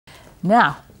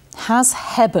Now, has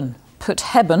Hebburn put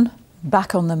Hebburn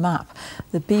back on the map?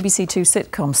 The BBC Two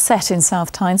sitcom set in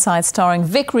South Tyneside starring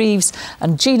Vic Reeves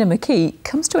and Gina McKee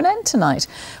comes to an end tonight.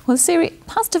 Well, the series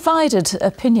has divided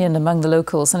opinion among the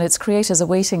locals and its creators are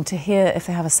waiting to hear if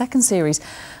they have a second series.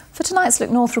 For tonight's Look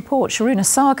North report, Sharuna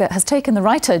Sagar has taken the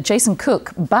writer Jason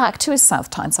Cook back to his South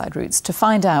Tyneside roots to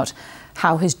find out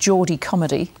how his Geordie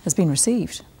comedy has been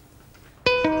received.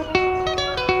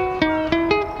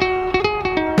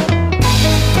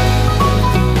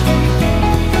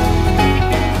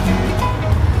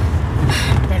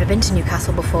 Been to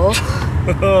Newcastle before.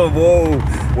 Whoa,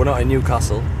 we're not in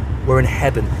Newcastle, we're in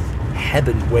Hebburn.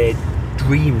 Hebburn, where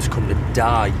dreams come to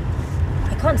die.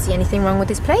 I can't see anything wrong with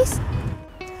this place.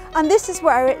 And this is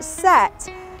where it's set.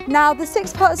 Now, the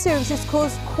 6-part series has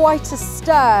caused quite a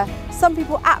stir. Some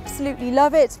people absolutely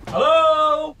love it.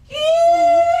 Hello!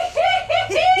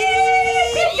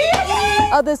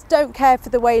 Others don't care for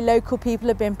the way local people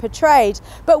have been portrayed.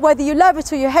 But whether you love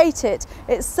it or you hate it,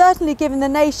 it's certainly given the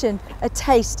nation a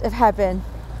taste of Hebburn.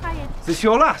 Is this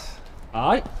your lass?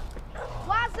 Aye.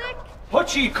 Classic!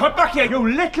 Hutchie, cut back here, you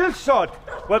little sod!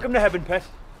 Welcome to Hebburn, pet.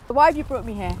 Why have you brought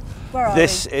me here? Where are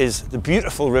This is the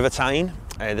beautiful River Tyne.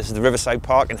 This is the Riverside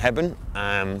Park in Hebburn.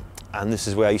 And this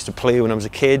is where I used to play when I was a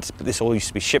kid. But this all used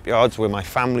to be shipyards where my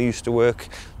family used to work.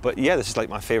 But yeah, this is like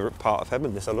my favourite part of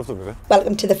Hebburn. I love the river.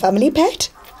 Welcome to the family, pet.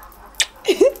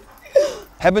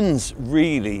 Heburn's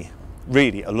really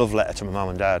a love letter to my mum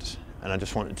and dad. And I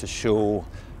just wanted to show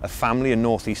a family, a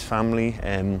northeast family,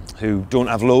 who don't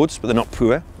have loads, but they're not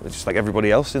poor. They're just like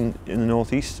everybody else in the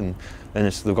northeast. And then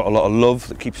they've got a lot of love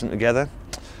that keeps them together.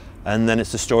 And then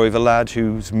it's the story of a lad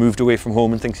who's moved away from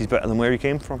home and thinks he's better than where he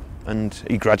came from. And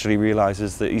he gradually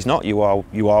realises that he's not. You are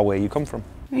where you come from.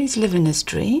 He's living his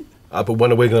dream. But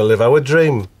when are we going to live our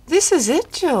dream? This is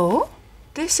it, Joe.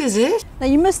 This is it. Now,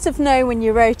 you must have known when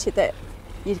you wrote it that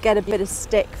you'd get a bit of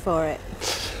stick for it.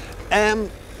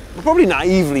 Probably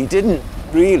naively didn't,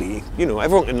 really. You know,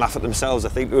 everyone can laugh at themselves, I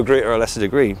think, to a greater or lesser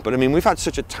degree. But I mean, we've had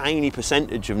such a tiny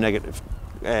percentage of negative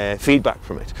feedback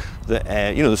from it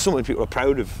that you know, there's so many people are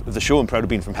proud of the show and proud of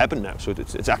being from Hebburn now, so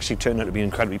it's actually turned out to be an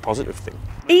incredibly positive thing.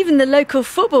 Even the local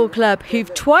football club,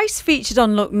 who've twice featured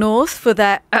on Look North for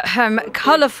their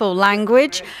colourful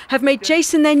language, have made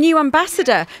Jason their new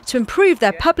ambassador to improve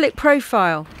their public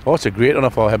profile. Oh, it's a great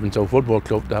honour for Hebburn Town Football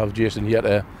Club to have Jason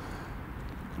here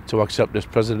to accept this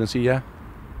presidency, yeah.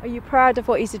 Are you proud of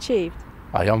what he's achieved?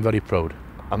 I am very proud.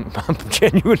 I'm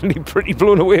genuinely pretty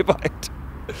blown away by it.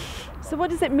 So what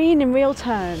does it mean in real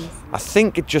terms? I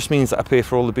think it just means that I pay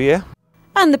for all the beer.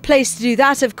 And the place to do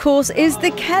that, of course, is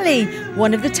the Kelly,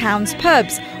 one of the town's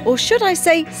pubs, or should I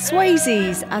say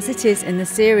Swayze's, as it is in the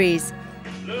series.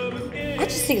 I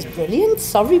just think it's brilliant.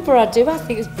 Sorry, but I do. I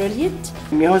think it's brilliant.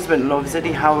 My husband loves it.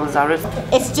 He howls at it.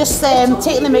 It's just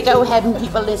taking the mick out of Hebburn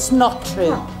people. It's not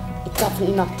true. It's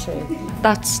definitely not true.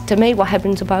 That's, to me, what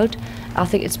Heburn's about. I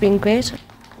think it's been great.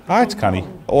 Hi, it's canny.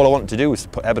 All I wanted to do was to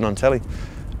put Hebburn on telly.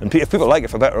 And if people like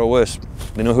it, for better or worse,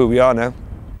 they know who we are now.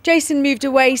 Jason moved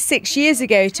away 6 years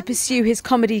ago to pursue his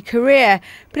comedy career,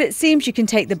 but it seems you can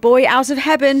take the boy out of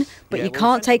Hebburn, but you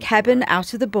can't take Hebburn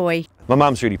out of the boy. My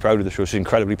mum's really proud of the show. She's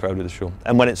incredibly proud of the show.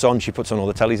 And when it's on, she puts on all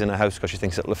the tellies in her house because she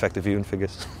thinks it'll affect the viewing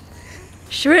figures.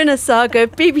 Sharuna Sagar,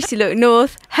 BBC Look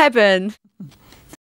North, Hebburn.